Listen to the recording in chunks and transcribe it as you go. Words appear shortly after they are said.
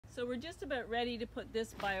So we're just about ready to put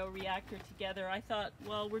this bioreactor together. I thought,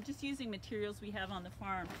 well, we're just using materials we have on the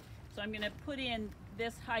farm. So I'm going to put in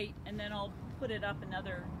this height and then I'll put it up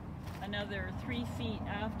another 3 feet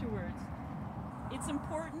afterwards. It's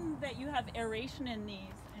important that you have aeration in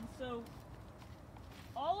these, and so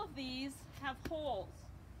all of these have holes,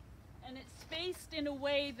 and it's spaced in a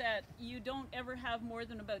way that you don't ever have more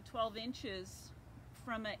than about 12 inches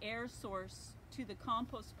from an air source to the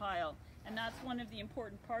compost pile, and that's one of the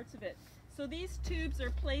important parts of it. So these tubes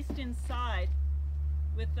are placed inside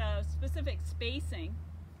with specific spacing,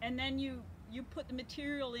 and then you put the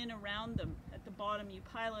material in around them. At the bottom you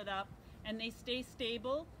pile it up and they stay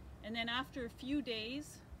stable, and then after a few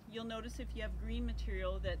days you'll notice, if you have green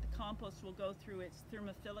material, that the compost will go through its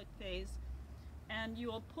thermophilic phase, and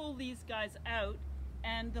you will pull these guys out,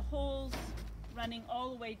 and the holes running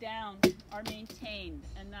all the way down are maintained,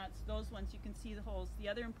 and that's those ones. You can see the holes. The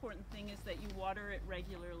other important thing is that you water it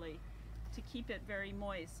regularly to keep it very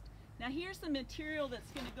moist. Now here's the material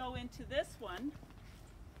that's going to go into this one.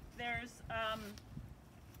 There's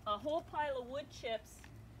a whole pile of wood chips.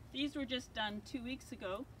 These were just done 2 weeks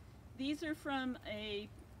ago. These are from a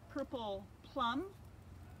purple plum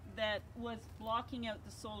that was blocking out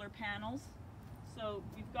the solar panels. So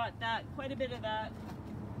we've got that, quite a bit of that.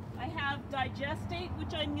 I have digestate,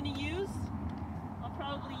 which I'm going to use. I'll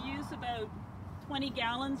probably use about 20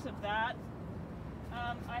 gallons of that.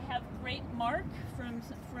 I have grape mark from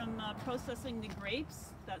processing the grapes.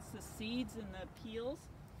 That's the seeds and the peels.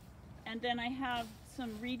 And then I have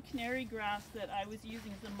some reed canary grass that I was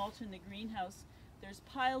using as a mulch in the greenhouse. There's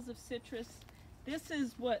piles of citrus. This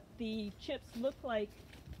is what the chips look like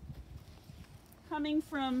coming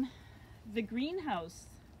from the greenhouse.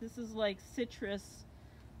 This is like citrus,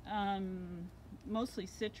 mostly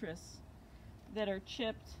citrus, that are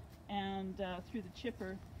chipped and through the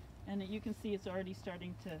chipper, and you can see it's already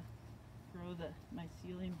starting to grow the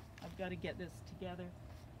mycelium. I've got to get this together.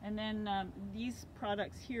 And then these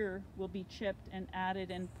products here will be chipped and added,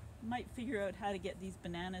 and might figure out how to get these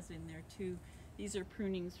bananas in there too. These are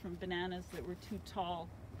prunings from bananas that were too tall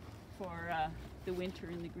for the winter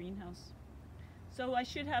in the greenhouse. So I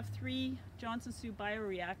should have 3 Johnson Sioux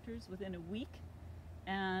bioreactors within a week,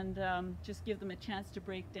 and just give them a chance to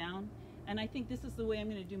break down. And I think this is the way I'm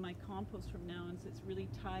going to do my compost from now on. So it's really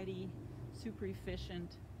tidy, super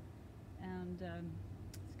efficient, and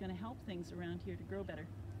it's going to help things around here to grow better.